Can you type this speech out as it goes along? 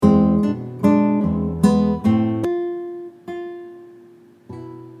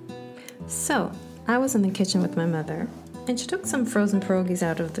So, I was in the kitchen with my mother, and she took some frozen pierogies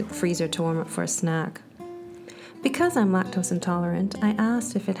out of the freezer to warm up for a snack. Because I'm lactose intolerant, I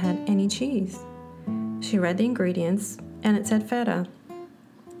asked if it had any cheese. She read the ingredients, and it said feta.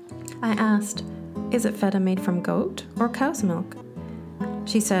 I asked, is it feta made from goat or cow's milk?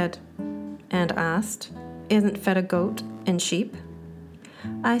 She said, and asked, isn't feta goat and sheep?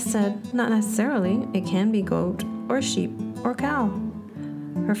 I said, not necessarily. It can be goat or sheep or cow.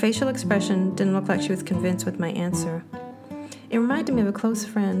 Her facial expression didn't look like she was convinced with my answer. It reminded me of a close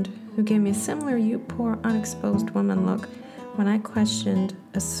friend who gave me a similar "you poor unexposed woman" look when I questioned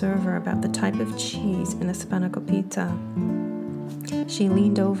a server about the type of cheese in a spinaco pizza. She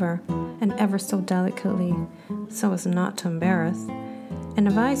leaned over and ever so delicately, so as not to embarrass, and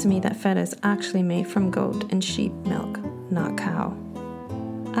advised me that feta is actually made from goat and sheep milk, not cow.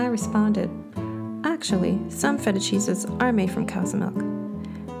 I responded, actually, some feta cheeses are made from cow's milk.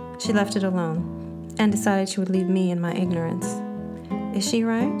 She left it alone and decided she would leave me in my ignorance. Is she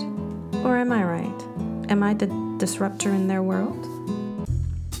right? Or am I right? Am I the disruptor in their world?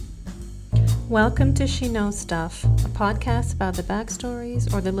 Welcome to She Knows Stuff, a podcast about the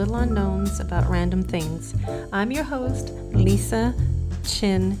backstories or the little unknowns about random things. I'm your host, Lisa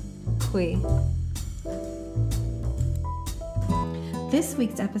Chin Quee. This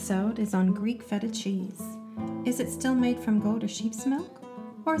week's episode is on Greek Feta cheese. Is it still made from goat or sheep's milk?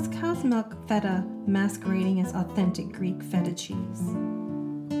 Or is cow's milk feta masquerading as authentic Greek Feta cheese?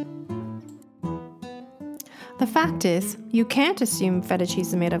 The fact is, you can't assume feta cheese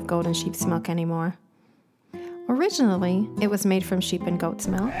is made of goat and sheep's milk anymore. Originally, it was made from sheep and goat's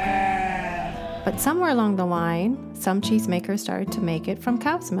milk. But somewhere along the line, some cheesemakers started to make it from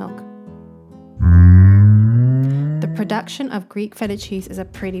cow's milk. The production of Greek Feta cheese is a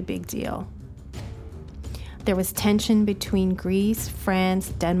pretty big deal. There was tension between Greece, France,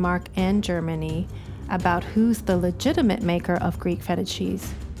 Denmark, and Germany about who's the legitimate maker of Greek Feta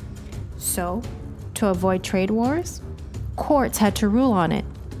cheese. So, to avoid trade wars, courts had to rule on it.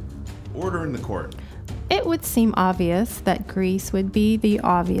 Order in the court. It would seem obvious that Greece would be the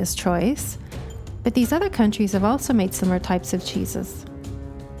obvious choice, but these other countries have also made similar types of cheeses.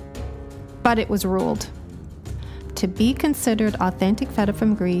 But it was ruled. To be considered authentic feta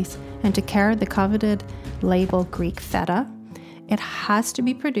from Greece and to carry the coveted label Greek Feta, it has to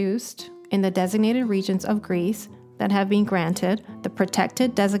be produced in the designated regions of Greece that have been granted the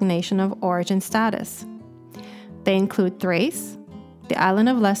protected designation of origin status. They include Thrace, the island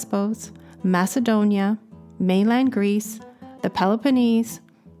of Lesbos, Macedonia, mainland Greece, the Peloponnese,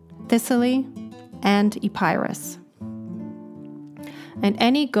 Thessaly, and Epirus. And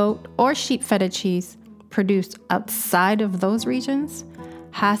any goat or sheep feta cheese produced outside of those regions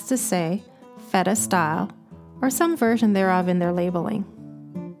has to say feta style or some version thereof in their labeling.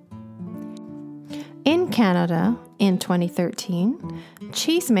 In Canada, in 2013,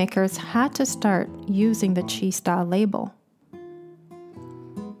 cheesemakers had to start using the cheese style label.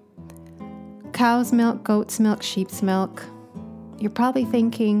 Cow's milk, goat's milk, sheep's milk. You're probably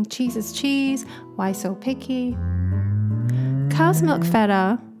thinking, cheese is cheese, why so picky? Cow's milk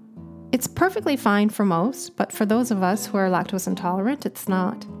feta, it's perfectly fine for most, but for those of us who are lactose intolerant, it's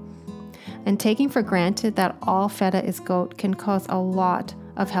not. And taking for granted that all feta is goat can cause a lot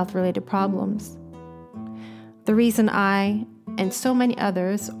of health-related problems. The reason I and so many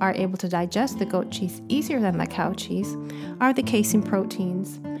others are able to digest the goat cheese easier than the cow cheese are the casein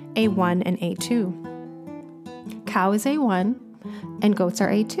proteins, A1 and A2. Cow is A1 and goats are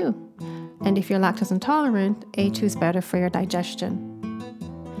A2. And if you're lactose intolerant, A2 is better for your digestion.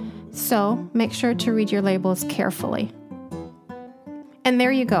 So make sure to read your labels carefully. And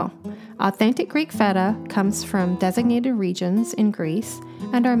there you go. Authentic Greek feta comes from designated regions in Greece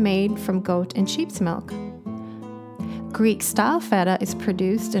and are made from goat and sheep's milk. Greek style feta is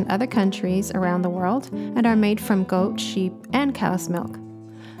produced in other countries around the world and are made from goat, sheep, and cow's milk.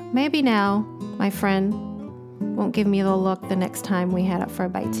 Maybe now, my friend won't give me the look the next time we head out for a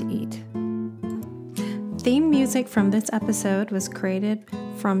bite to eat. Theme music from this episode was created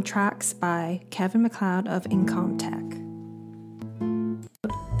from tracks by Kevin MacLeod of Incomtech.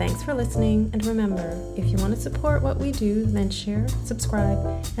 Thanks for listening, and remember, if you want to support what we do, then share, subscribe,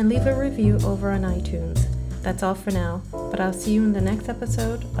 and leave a review over on iTunes. That's all for now, but I'll see you in the next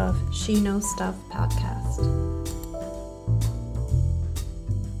episode of She Knows Stuff podcast.